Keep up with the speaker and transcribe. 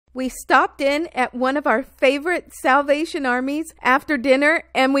We stopped in at one of our favorite Salvation Armies after dinner,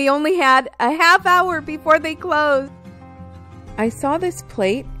 and we only had a half hour before they closed. I saw this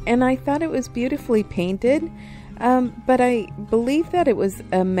plate and I thought it was beautifully painted, but I believe that it was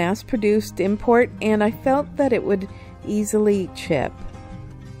a mass-produced import, and I felt that it would easily chip.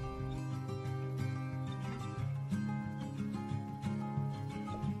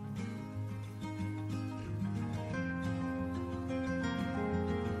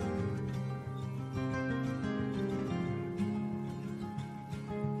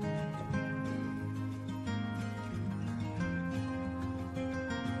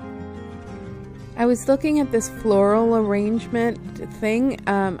 I was looking at this floral arrangement thing.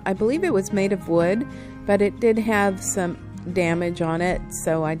 I believe it was made of wood, but it did have some damage on it,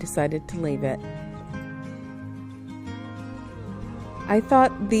 so I decided to leave it. I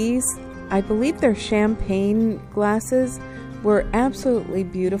thought these, I believe they're champagne glasses, were absolutely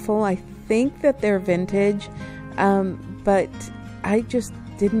beautiful. I think that they're vintage, but I just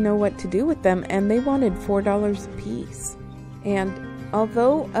didn't know what to do with them, and they wanted $4 a piece. And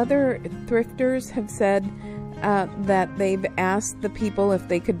although other thrifters have said that they've asked the people if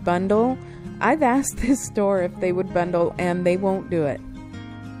they could bundle, I've asked this store if they would bundle, and they won't do it.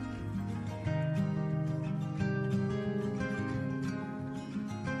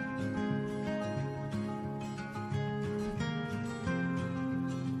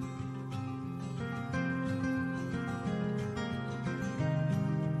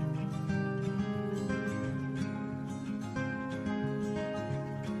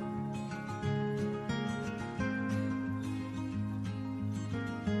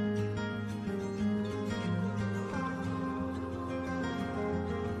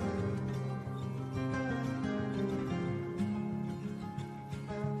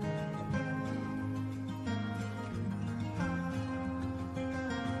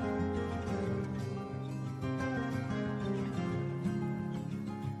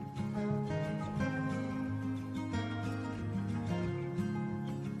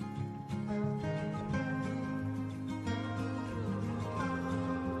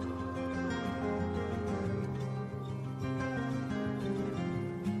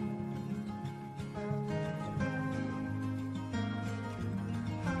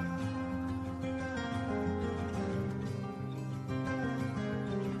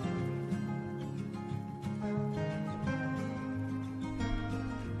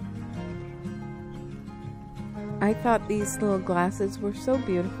 I thought these little glasses were so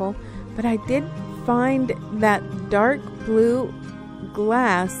beautiful, but I did find that dark blue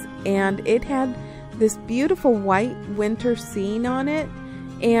glass, and it had this beautiful white winter scene on it,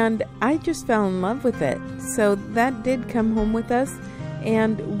 and I just fell in love with it. So that did come home with us,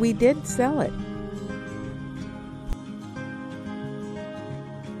 and we did sell it.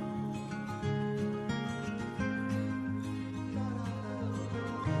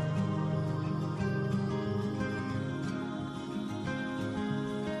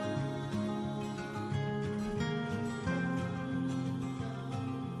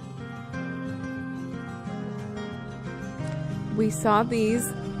 We saw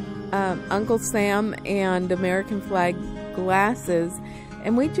these Uncle Sam and American flag glasses,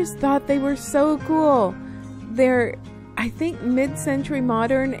 and we just thought they were so cool. They're, I think, mid-century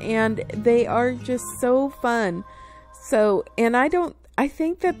modern, and they are just so fun. So, and I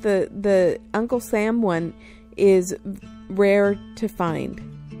think that the Uncle Sam one is rare to find.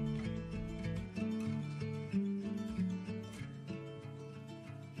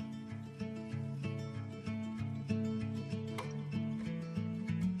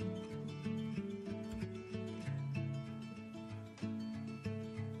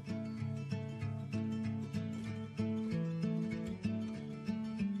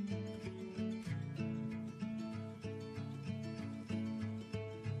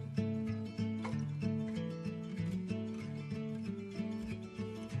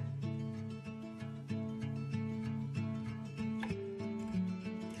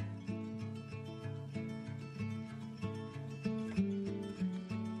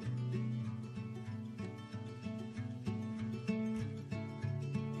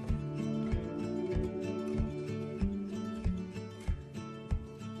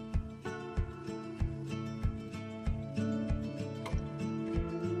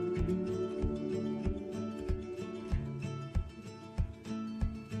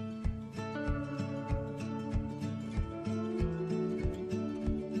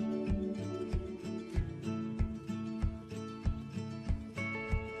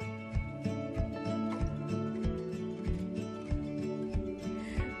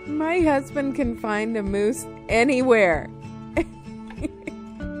 My husband can find a moose anywhere.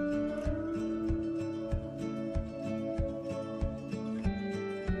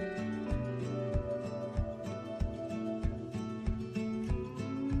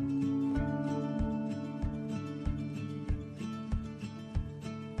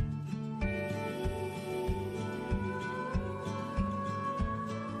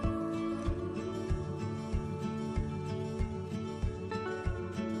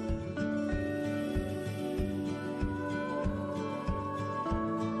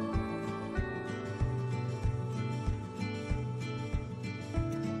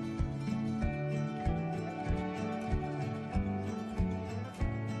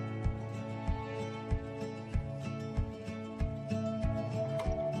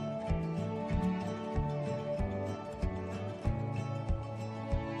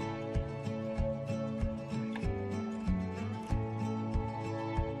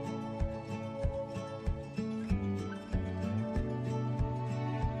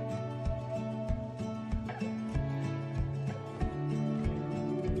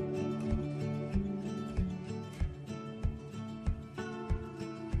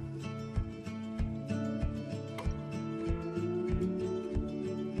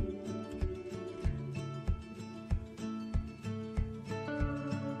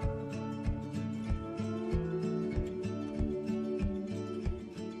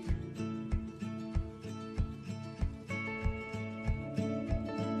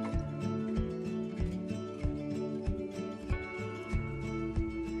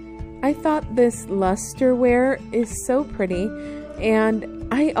 I thought this lusterware is so pretty, and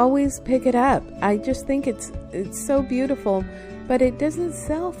I always pick it up. I just think it's so beautiful, but it doesn't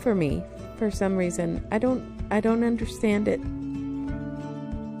sell for me for some reason. I don't understand it.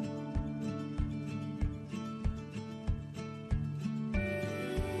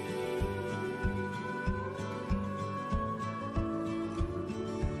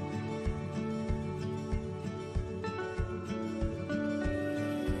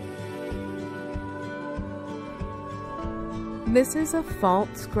 This is a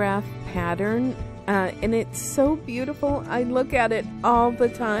false graph pattern, and it's so beautiful. I look at it all the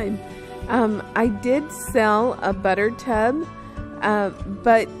time. I did sell a butter tub,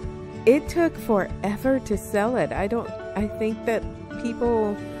 but it took forever to sell it. I think that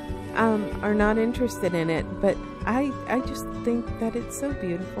people are not interested in it, but I just think that it's so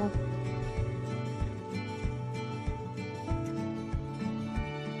beautiful.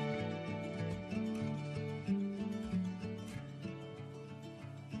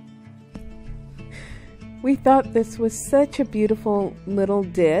 We thought this was such a beautiful little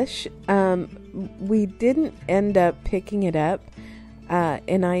dish. We didn't end up picking it up,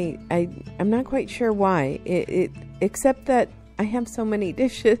 and I'm not quite sure why. Except that I have so many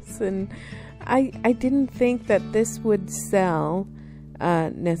dishes, and I didn't think that this would sell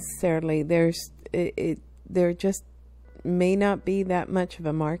necessarily. There just may not be that much of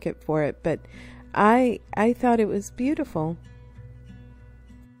a market for it, but I thought it was beautiful.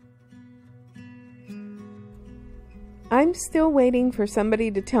 I'm still waiting for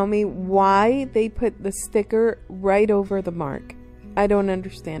somebody to tell me why they put the sticker right over the mark. I don't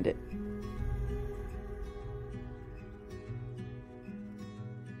understand it.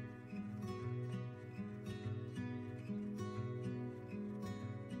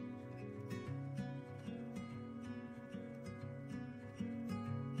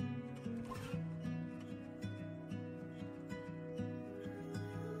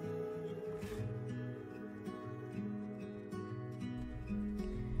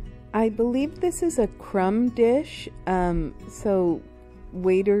 I believe this is a crumb dish, so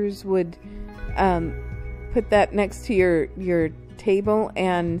waiters would put that next to your table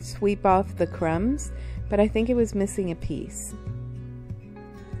and sweep off the crumbs, but I think it was missing a piece.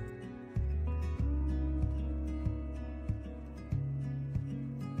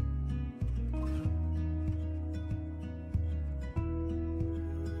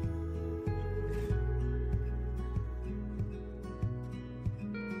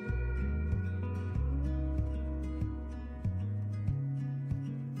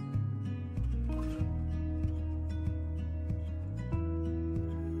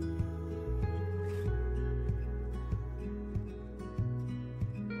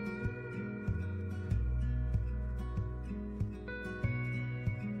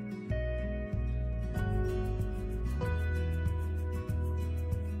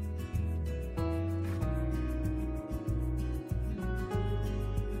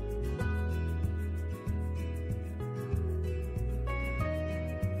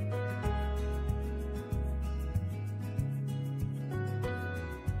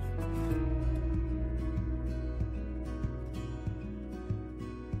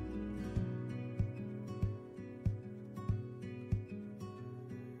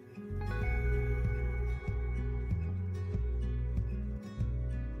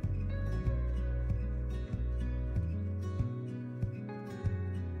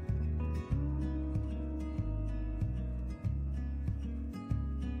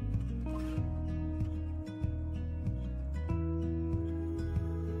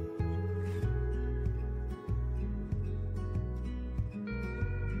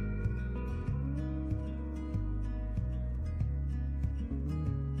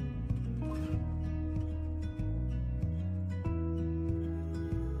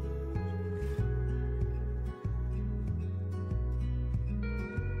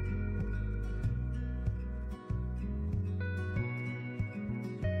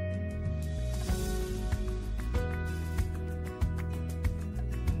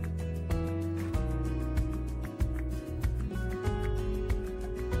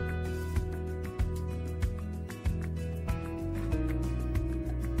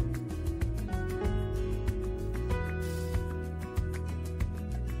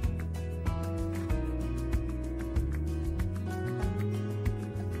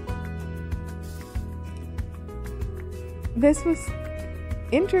 This was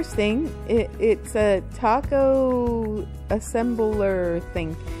interesting. It's a taco assembler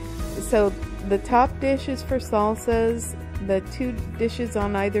thing. So the top dish is for salsas. The two dishes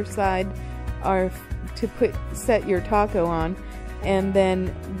on either side are to set your taco on. and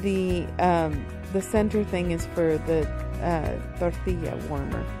then the center thing is for the tortilla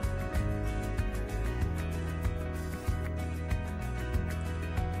warmer.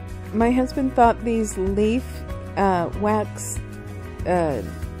 My husband thought these leaf wax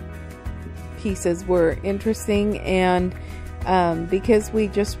pieces were interesting, and because we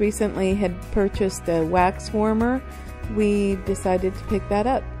just recently had purchased a wax warmer, we decided to pick that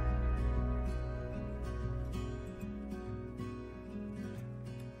up.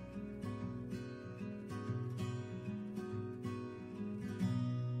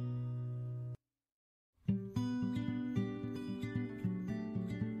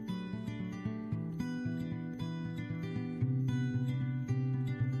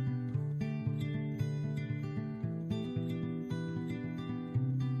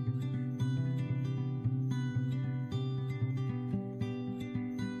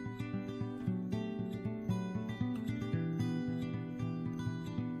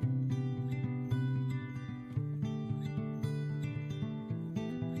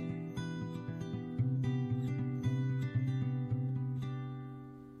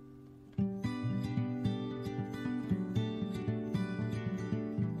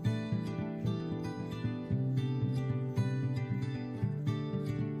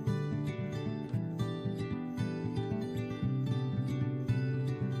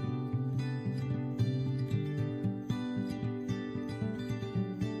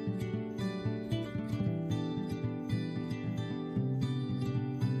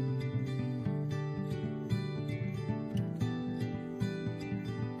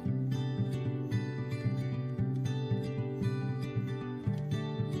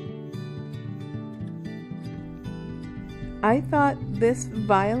 I thought this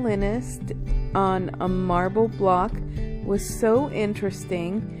violinist on a marble block was so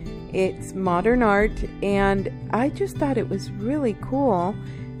interesting. It's modern art, and I just thought it was really cool,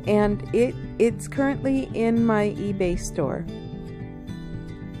 and it's currently in my eBay store.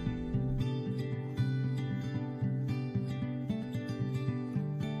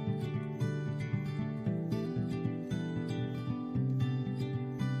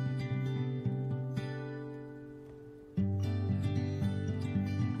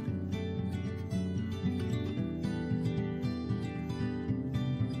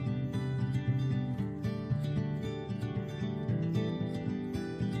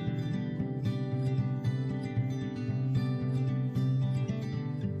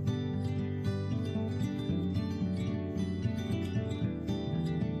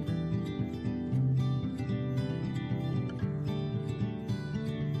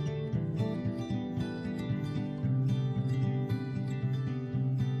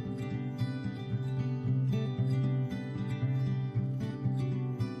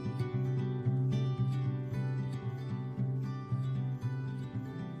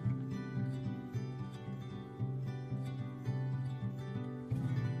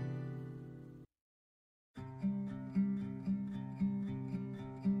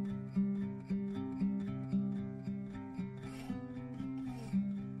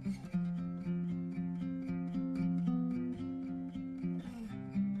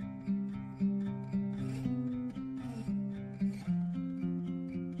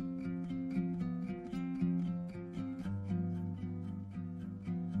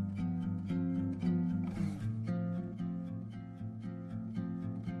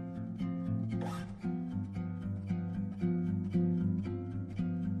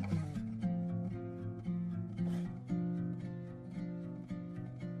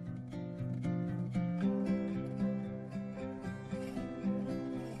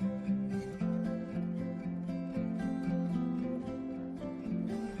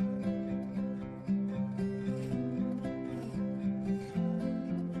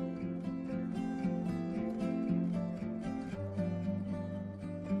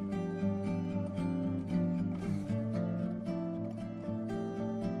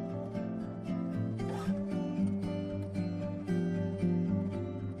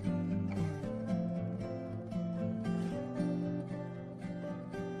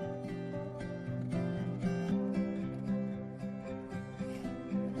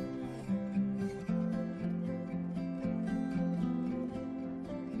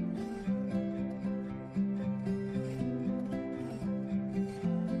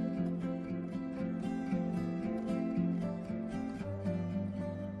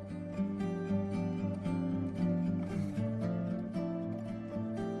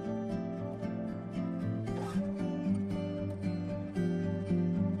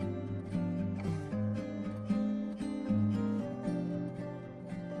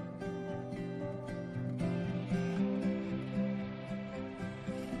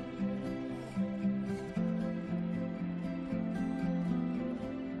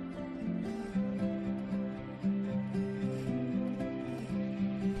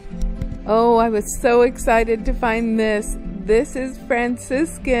 Oh, I was so excited to find this. This is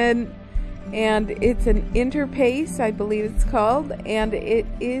Franciscan, and it's an interpace, I believe it's called, and it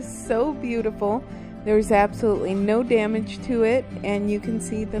is so beautiful. There's absolutely no damage to it, and you can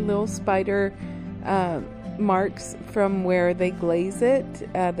see the little spider marks from where they glaze it.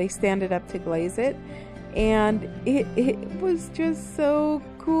 They stand it up to glaze it, and it was just so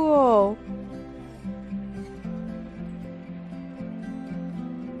cool.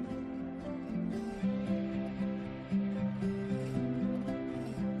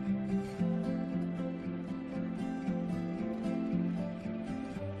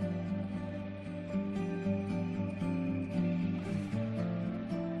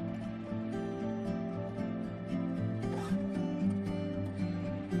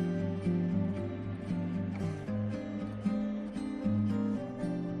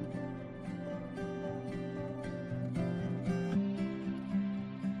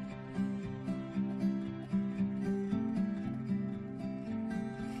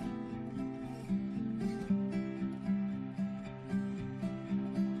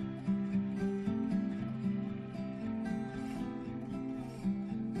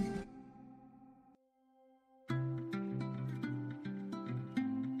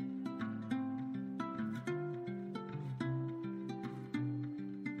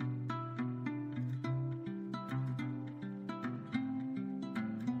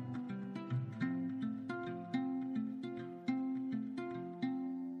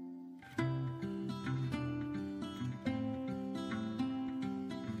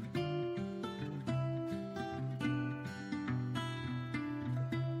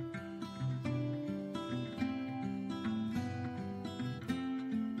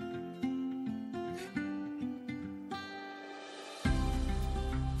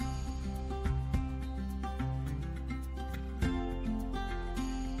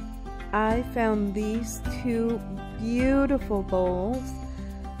 I found these two beautiful bowls.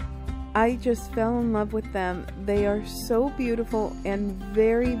 I just fell in love with them. They are so beautiful and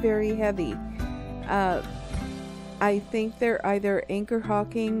very, very heavy. I think they're either Anchor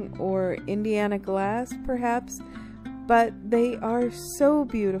Hawking or Indiana glass, perhaps, but they are so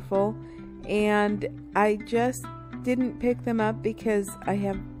beautiful, and I just didn't pick them up because I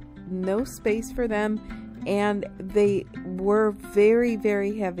have no space for them, and they were very,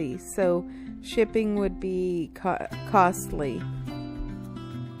 very heavy, so shipping would be costly.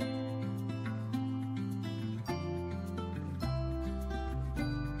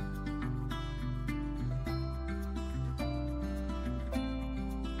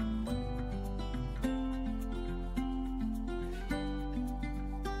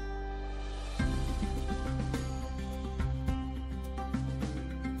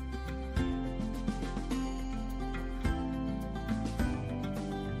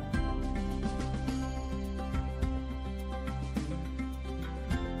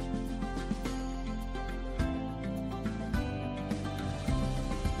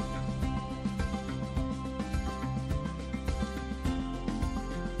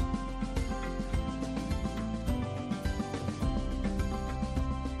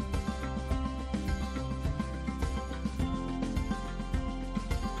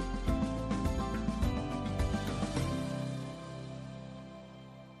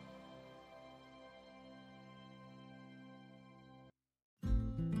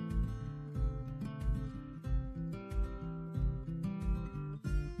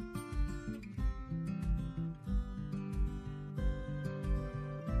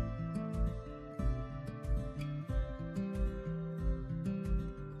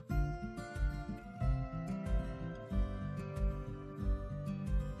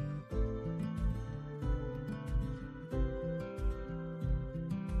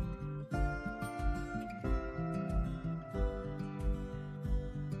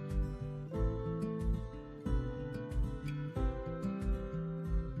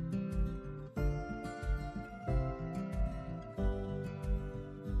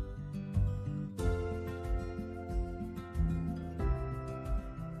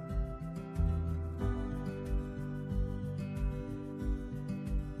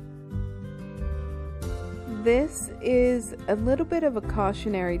 This is a little bit of a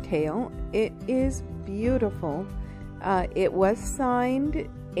cautionary tale. It is beautiful. It was signed,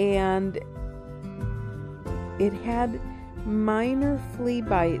 and it had minor flea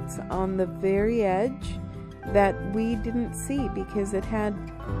bites on the very edge that we didn't see because it had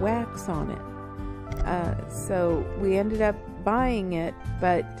wax on it. So we ended up buying it,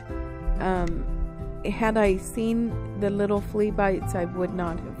 but had I seen the little flea bites, I would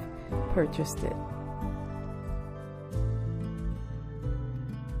not have purchased it.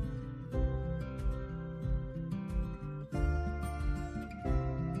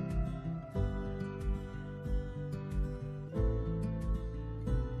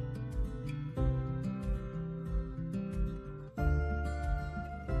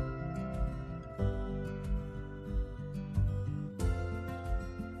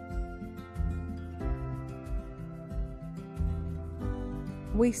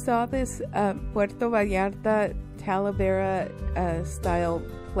 We saw this Puerto Vallarta Talavera style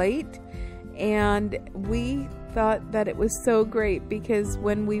plate, and we thought that it was so great because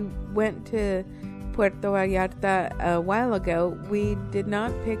when we went to Puerto Vallarta a while ago, we did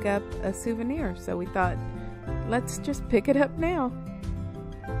not pick up a souvenir, so we thought, let's just pick it up now.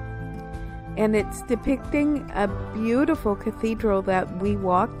 And it's depicting a beautiful cathedral that we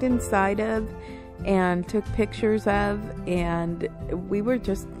walked inside of and took pictures of, and we were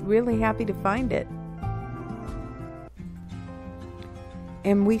just really happy to find it.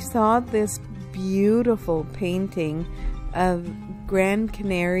 And we saw this beautiful painting of Gran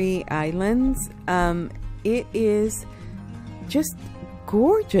Canary Islands. It is just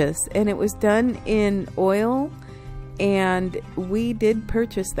gorgeous, and it was done in oil, and we did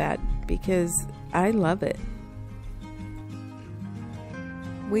purchase that because I love it.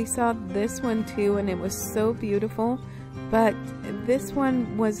 We saw this one too, and it was so beautiful, but this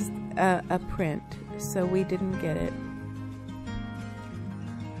one was a print, so we didn't get it.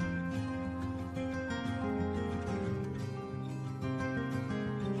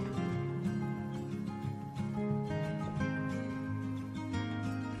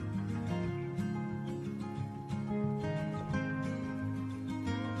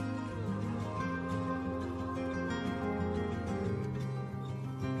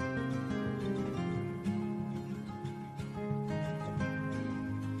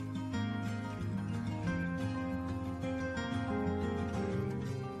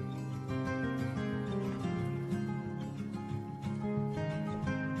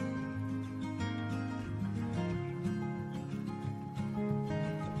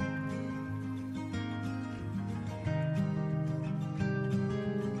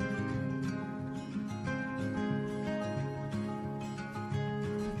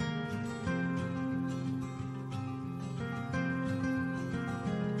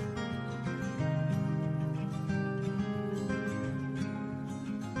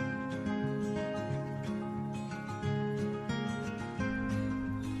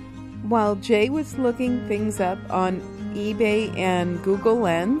 While Jay was looking things up on eBay and Google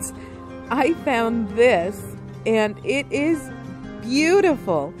Lens, I found this, and it is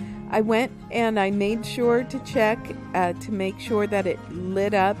beautiful. I went and I made sure to check to make sure that it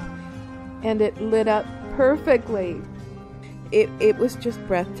lit up, and it lit up perfectly. It was just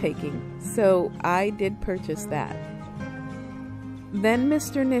breathtaking, so I did purchase that. Then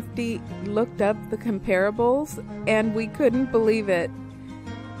Mr. Nifty looked up the comparables, and we couldn't believe it.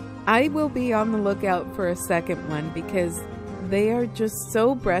 I will be on the lookout for a second one because they are just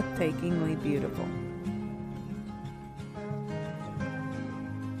so breathtakingly beautiful.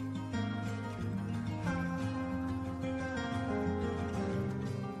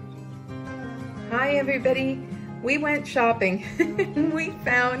 Hi everybody, we went shopping and we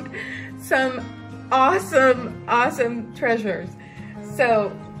found some awesome treasures.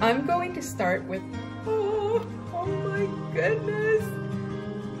 So I'm going to start with, oh my goodness.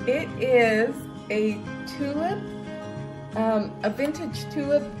 It is a tulip, a vintage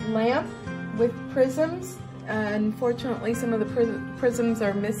tulip lamp with prisms. Unfortunately, some of the prisms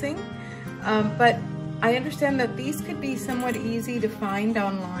are missing, but I understand that these could be somewhat easy to find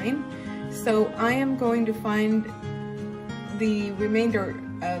online. So I am going to find the remainder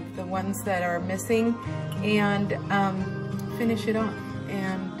of the ones that are missing and finish it off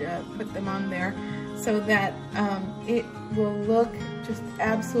and put them on there so that it will look just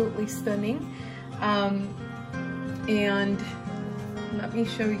absolutely stunning. And let me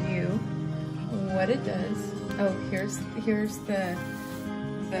show you what it does. Oh, here's the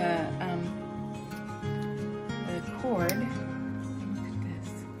cord. Look at this.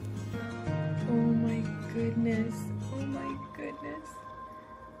 Oh my goodness. Oh my goodness.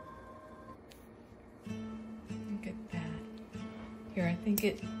 Look at that. Here, I think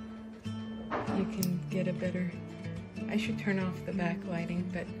you can get a better, I should turn off the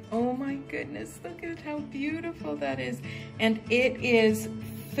backlighting, but oh my goodness, look at how beautiful that is. And it is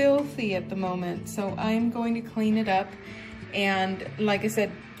filthy at the moment, so I'm going to clean it up and, like I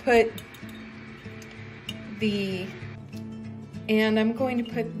said, I'm going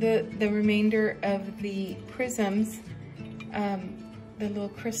to put the remainder of the prisms, the little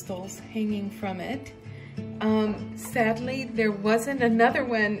crystals hanging from it. Sadly, there wasn't another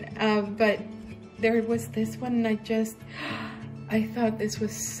one, but there was this one, and I thought this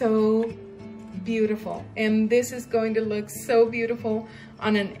was so beautiful. And this is going to look so beautiful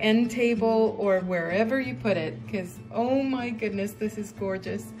on an end table or wherever you put it, because oh my goodness, this is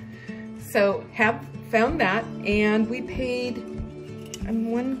gorgeous. So have found that, and we paid,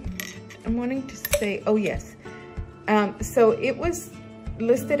 I'm wanting to say, oh yes. So it was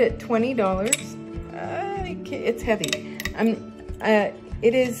listed at $20. It's heavy.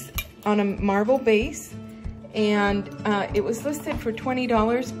 It is on a marble base, and it was listed for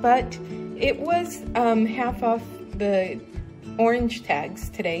 $20, but it was half off the orange tags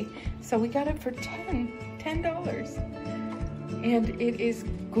today, so we got it for $10. And it is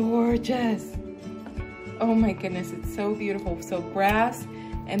gorgeous. Oh my goodness, it's so beautiful. So grass,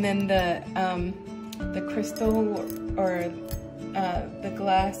 and then the crystal or the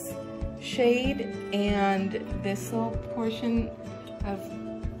glass shade, and this little portion of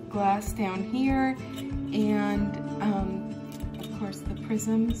glass down here, and of course the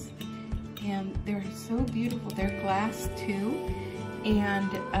prisms, and they're so beautiful. They're glass too, and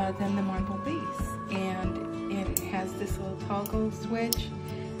then the marble base, and it has this little toggle switch.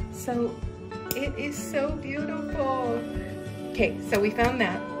 So it is so beautiful. Okay, so we found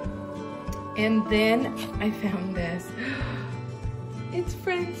that, and then I found this. It's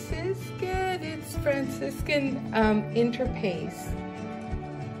Franciscan. It's Franciscan Interpace,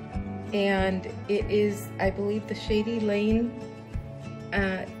 and it is, I believe, the Shady Lane,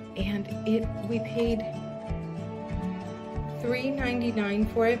 and we paid $3.99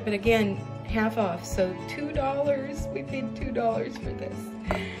 for it, but again, half off, so $2. We paid $2 for this,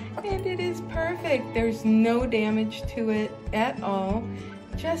 and it is perfect. There's no damage to it at all.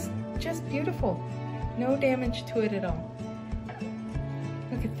 Just beautiful. No damage to it at all.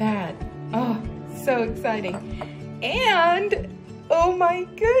 Look at that. Oh, so exciting. And oh my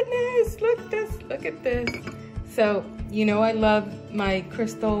goodness, look at this. So, you know, I love my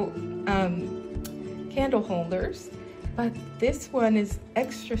crystal candle holders, but this one is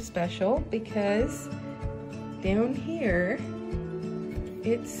extra special because down here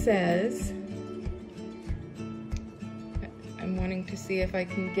it says, I'm wanting to see if I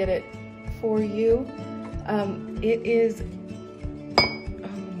can get it for you. It is,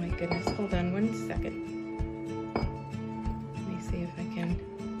 oh my goodness, hold on one second. Let me see if I can.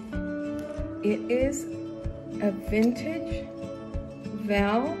 It is a vintage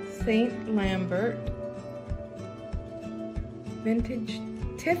Val St. Lambert, vintage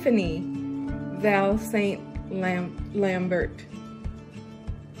Tiffany Val St. Lambert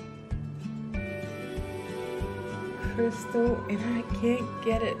crystal, and I can't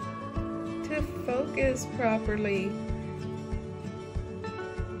get it to focus properly.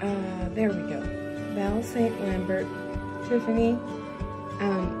 There we go. Val St. Lambert Tiffany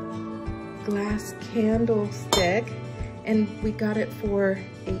glass candlestick, and we got it for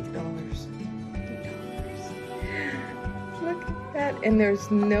 $8. Look at that, and there's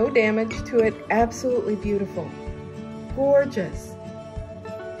no damage to it. Absolutely beautiful. Gorgeous.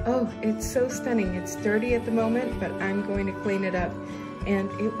 Oh, it's so stunning. It's dirty at the moment, but I'm going to clean it up and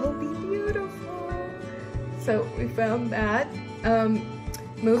it will be beautiful. So we found that.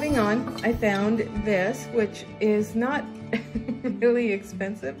 Moving on, I found this, which is not really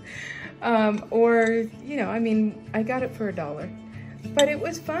expensive. Or, you know, I mean, I got it for $1, but it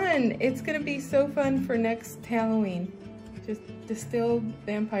was fun. It's gonna be so fun for next Halloween. Just distilled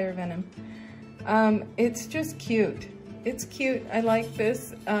vampire venom. It's just cute. It's cute. I like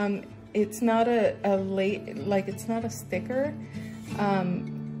this. It's not it's not a sticker.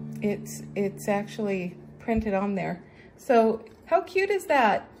 It's actually printed on there. So how cute is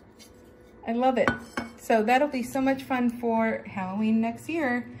that? I love it. So that'll be so much fun for Halloween next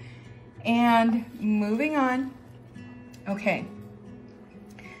year. And moving on. Okay.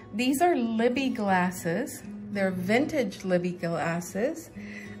 These are Libby glasses. They're vintage Libby glasses.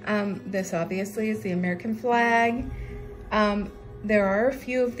 This obviously is the American flag. There are a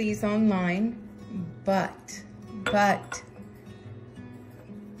few of these online, but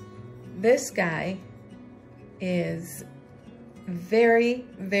this guy is very,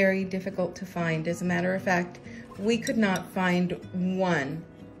 very difficult to find. As a matter of fact, we could not find one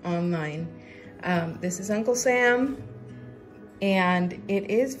online. This is Uncle Sam, and it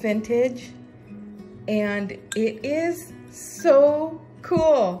is vintage, and it is so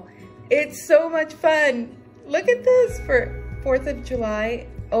cool. It's so much fun. Look at this for 4th of July.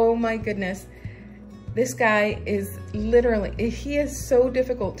 Oh my goodness. This guy is literally, he is so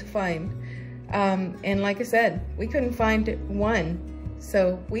difficult to find. And like I said, we couldn't find one.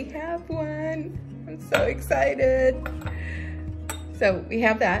 So we have one. I'm so excited. So we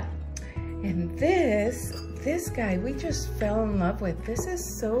have that. And this guy, we just fell in love with. This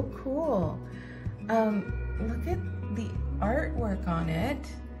is so cool. Look at the artwork on it.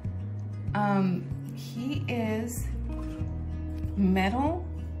 He is metal.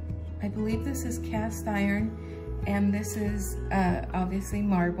 I believe this is cast iron, and this is obviously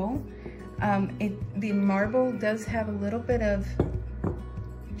marble. The marble does have a little bit of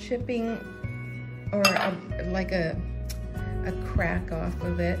chipping or like a crack off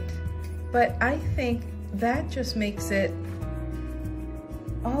of it. But I think that just makes it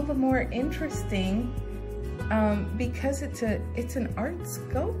all the more interesting because it's an art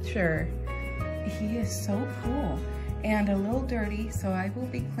sculpture. He is so cool and a little dirty, so I will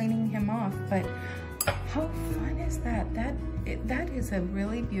be cleaning him off. But how fun is that? That is a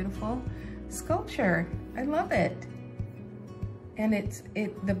really beautiful sculpture. I love it. And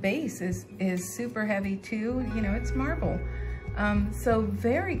the base is super heavy too. You know, it's marble. So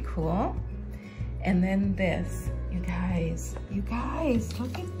very cool. And then this, you guys,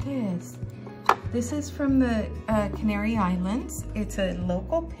 look at this. This is from the Canary Islands. It's a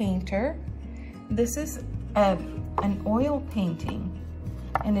local painter. This is an oil painting,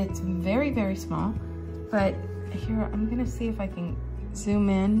 and it's very, very small. But here, I'm gonna see if I can zoom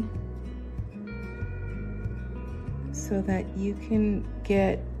in so that you can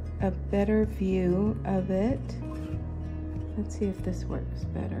get a better view of it. Let's see if this works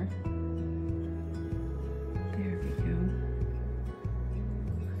better. There we go.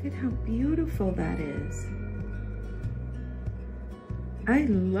 Look at how beautiful that is. I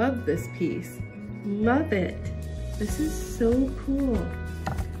love this piece. Love it. This is so cool.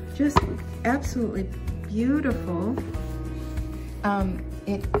 Just absolutely beautiful.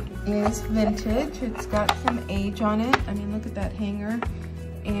 It is vintage. It's got some age on it. I mean, look at that hanger.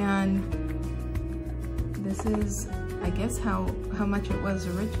 And this is, I guess, how much it was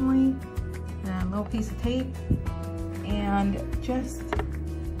originally. A little piece of tape. And just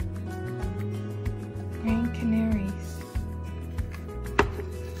Grand Canaries.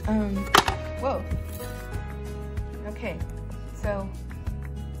 Whoa. Okay, so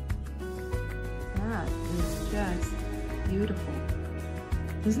that is just beautiful.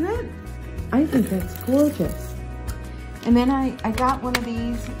 Isn't it? I think that's gorgeous. And then I got one of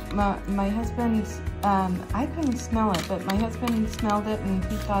these. My husband's, I couldn't smell it, but my husband smelled it and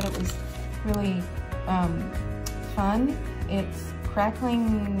he thought it was really fun. It's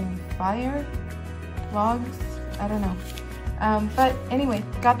crackling fire logs. I don't know. But anyway,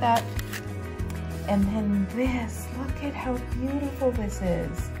 got that. And then this, look at how beautiful this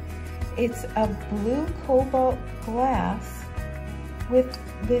is. It's a blue cobalt glass with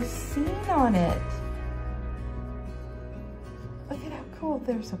this scene on it. Look at how cool.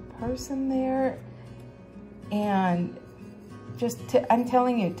 There's a person there. And just, I'm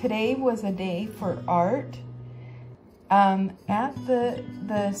telling you, today was a day for art at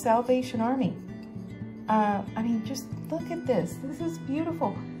the Salvation Army. I mean, just look at this. This is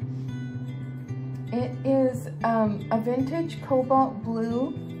beautiful. It is a vintage cobalt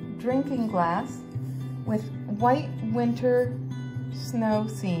blue drinking glass with white winter snow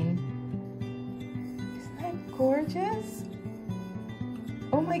scene. Isn't that gorgeous?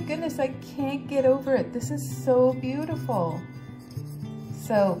 Oh my goodness, I can't get over it. This is so beautiful.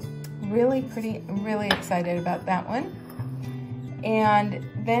 So really pretty, really excited about that one. And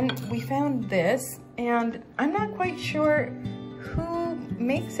then we found this, and I'm not quite sure who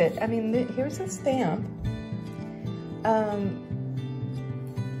makes it. I mean, here's a stamp.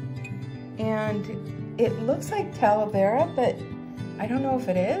 And it looks like Talavera, but I don't know if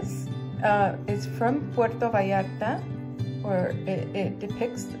it is. It's from Puerto Vallarta, or it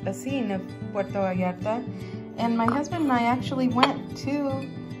depicts a scene of Puerto Vallarta. And my husband and I actually went to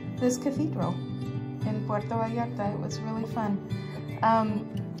this cathedral in Puerto Vallarta. It was really fun.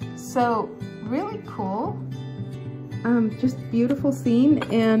 So really cool. Just beautiful scene,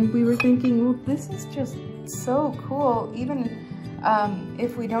 and we were thinking, well, this is just so cool, even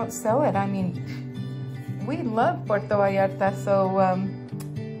if we don't sell it. I mean, we love Puerto Vallarta, so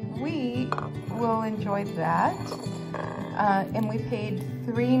we will enjoy that. And we paid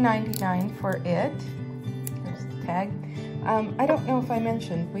 $3.99 for it. Here's the tag. I don't know if I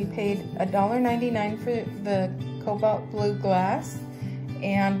mentioned, we paid $1.99 for the cobalt blue glass,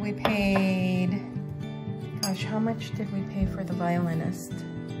 and we paid, gosh, how much did we pay for the violinist?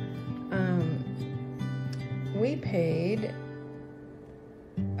 We paid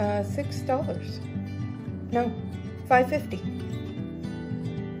 $6. No, $5.50.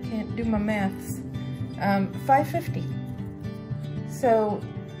 Can't do my maths. $5.50. So,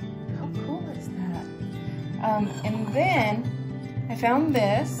 how cool is that? And then I found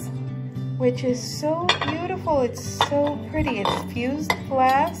this, which is so beautiful. It's so pretty. It's fused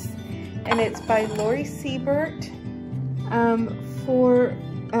glass, and it's by Lori Siebert for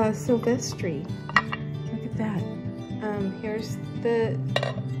Silvestri. Look at that. Here's the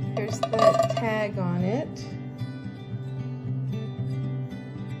tag on it,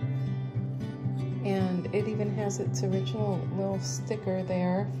 and it even has its original little sticker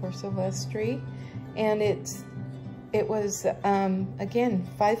there for Silvestri, and it was again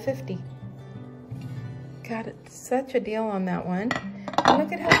 $5.50. Got it, such a deal on that one. And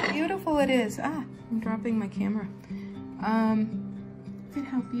look at how beautiful it is. Ah, I'm dropping my camera. Look at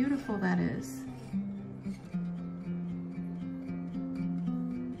how beautiful that is.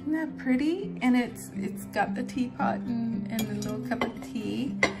 Isn't that pretty? And it's got the teapot and a little cup of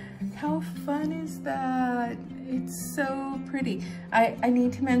tea. How fun is that? It's so pretty. I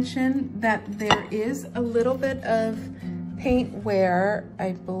need to mention that there is a little bit of paint wear,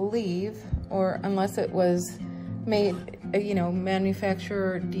 I believe, or unless it was made, you know,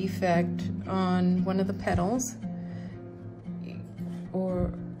 manufacturer defect on one of the petals,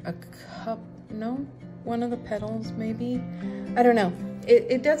 or a cup, no? One of the petals maybe? I don't know.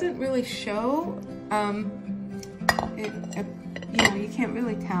 It doesn't really show. You know, you can't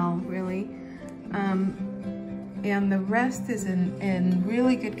really tell, really. And the rest is in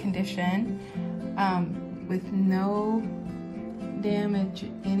really good condition, with no damage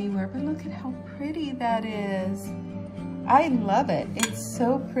anywhere. But look at how pretty that is. I love it. It's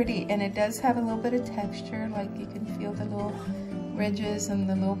so pretty, and it does have a little bit of texture, like you can feel the little ridges and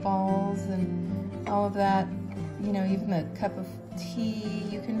the little balls and all of that. You know, even the cup of tea,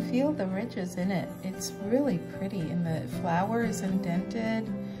 you can feel the ridges in it. It's really pretty, and the flower is indented,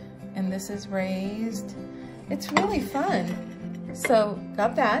 and this is raised. It's really fun. So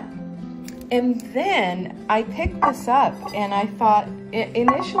got that. And then I picked this up, and I thought,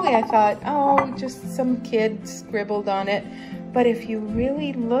 initially I thought, oh, just some kid scribbled on it. But if you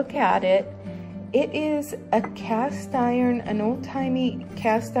really look at it, it is a cast iron, an old-timey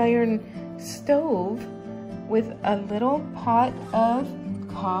cast iron stove with a little pot of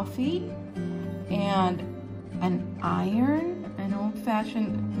coffee and an iron, an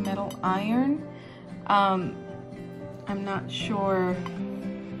old-fashioned metal iron. I'm not sure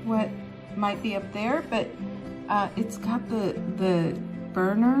what might be up there, but it's got the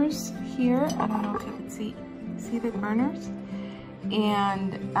burners here. I don't know if you can see the burners,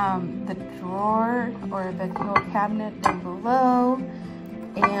 and the drawer or the little cabinet down below.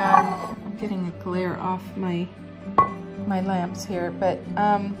 And I'm getting a glare off my lamps here, but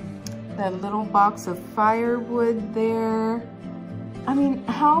the little box of firewood there. I mean,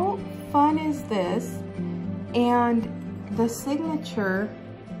 how fun is this? And the signature,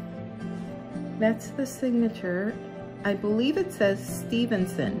 that's the signature. I believe it says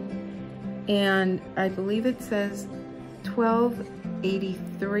Stevenson, and I believe it says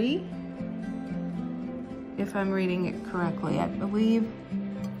 1283, if I'm reading it correctly. I believe,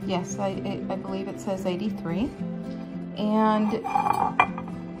 yes, I believe it says 83, and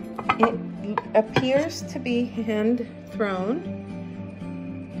it appears to be hand thrown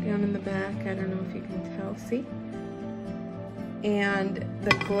down in the back. I don't know if you can tell, see? And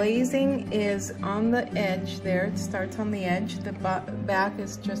the glazing is on the edge there. It starts on the edge. The back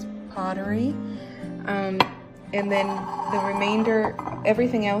is just pottery. And then the remainder,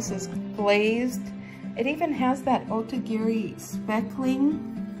 everything else is glazed. It even has that otagiri speckling.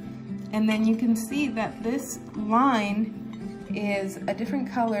 And then you can see that this line is a different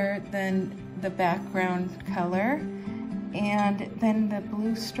color than the background color. And then the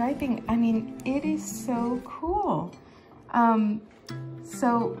blue striping. I mean, it is so cool.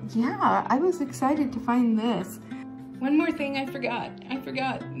 So yeah, I was excited to find this. One more thing I forgot. I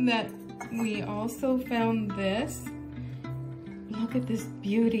forgot that we also found this. Look at this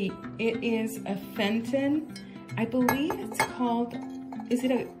beauty. It is a Fenton. I believe it's called, is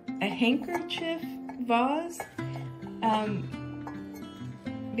it a handkerchief vase?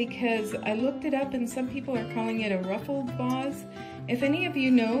 Because I looked it up and some people are calling it a ruffled vase. If any of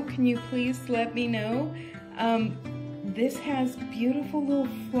you know, can you please let me know? This has beautiful little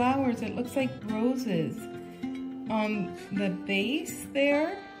flowers. It looks like roses on the base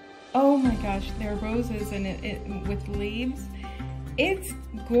there. Oh my gosh, they're roses and it with leaves. It's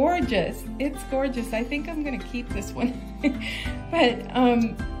gorgeous. It's gorgeous. I think I'm gonna keep this one. But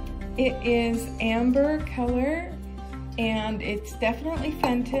it is amber color, and it's definitely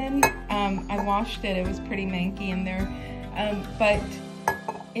Fenton. I washed it. It was pretty manky in there. But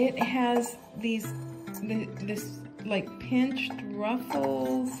it has this like pinched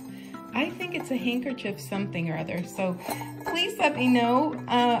ruffles. I think it's a handkerchief something or other. So please let me know.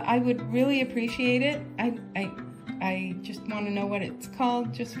 I would really appreciate it. I just want to know what it's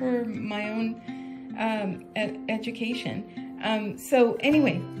called, just for my own education. So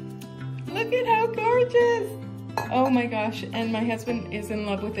anyway, look at how gorgeous. Oh my gosh, and my husband is in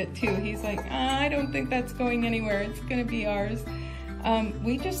love with it too. He's like, I don't think that's going anywhere. It's gonna be ours.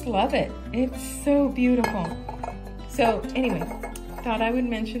 we just love it. It's so beautiful. So anyway, thought I would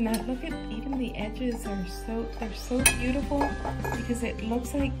mention that. Look at even the edges are they're so beautiful because it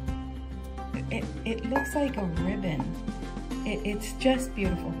looks like a ribbon. It's just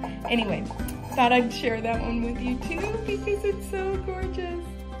beautiful. Anyway, thought I'd share that one with you too because it's so gorgeous.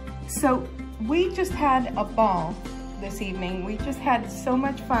 So we just had a ball this evening. We just had so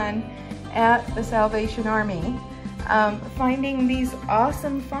much fun at the Salvation Army finding these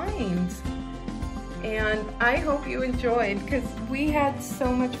awesome finds. And I hope you enjoyed because we had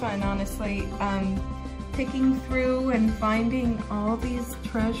so much fun, honestly, picking through and finding all these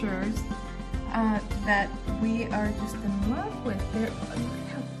treasures that we are just in love with. Look at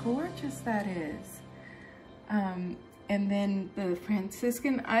how gorgeous that is. And then the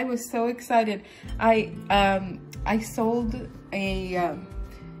Franciscan, I was so excited. I sold a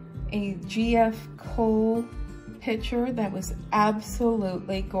GF Cole picture that was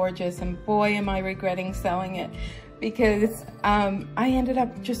absolutely gorgeous, and boy am I regretting selling it because I ended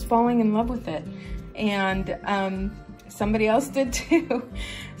up just falling in love with it, and somebody else did too.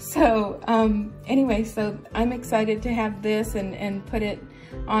 So anyway, so I'm excited to have this and put it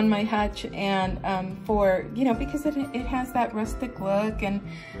on my hutch, and for, you know, because it has that rustic look. And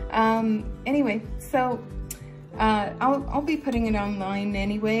anyway, so I'll be putting it online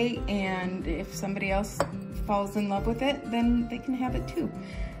anyway, and if somebody else falls in love with it, then they can have it too.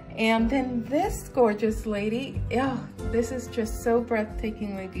 And then this gorgeous lady, oh, this is just so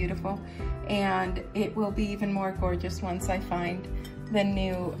breathtakingly beautiful, and it will be even more gorgeous once I find the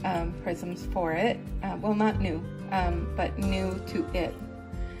new prisms for it. Well, not new, but new to it.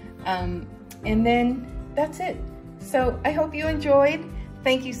 And then that's it. So I hope you enjoyed.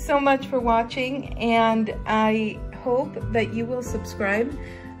 Thank you so much for watching, and I hope that you will subscribe.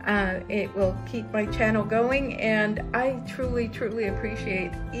 It will keep my channel going, and I truly, truly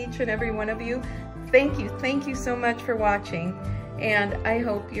appreciate each and every one of you. Thank you so much for watching, and I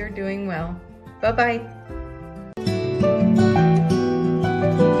hope you're doing well. Bye-bye.